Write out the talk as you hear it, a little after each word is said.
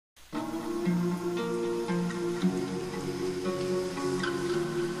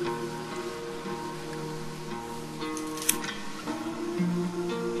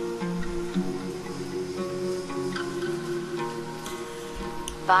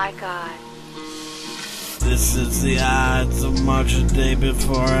vaegud. This is the odds of March, the day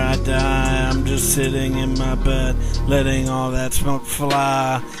before I die. I'm just sitting in my bed, letting all that smoke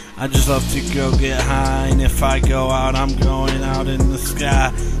fly. I just love to go get high, and if I go out, I'm going out in the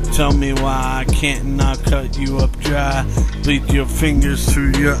sky. Tell me why I can't not cut you up dry. Bleed your fingers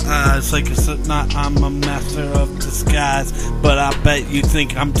through your eyes like a slipknot. I'm a master of disguise, but I bet you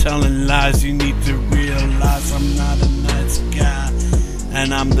think I'm telling lies. You need to realize I'm not a nice guy,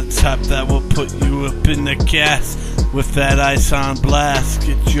 and I'm the type that will put you up in the gas with that ice on blast.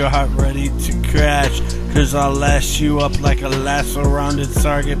 Get your heart ready to crash, cause I'll lash you up like a lasso rounded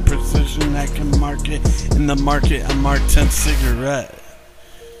target. Precision that can mark it in the market. A Mark 10 cigarette,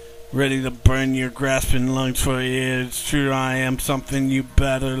 ready to burn your grasping lungs for years. It's true, I am something you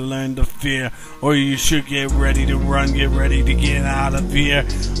better learn to fear, or you should get ready to run, get ready to get out of here.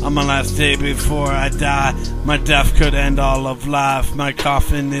 On my last day before I die, my death could end all of life. My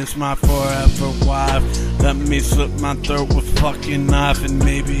coffin is my forever wife. Let me slit my throat with fucking knife, and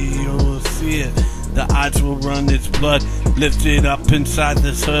maybe you'll see it. The odds will run its blood, lift it up inside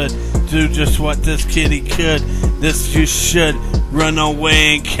this hood. Do just what this kitty could. This you should run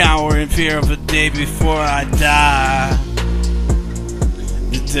away and cower in fear of the day before I die.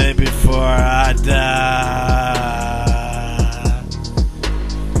 The day before I die.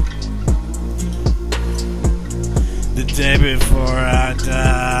 The day before I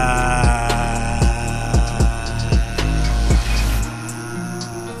die.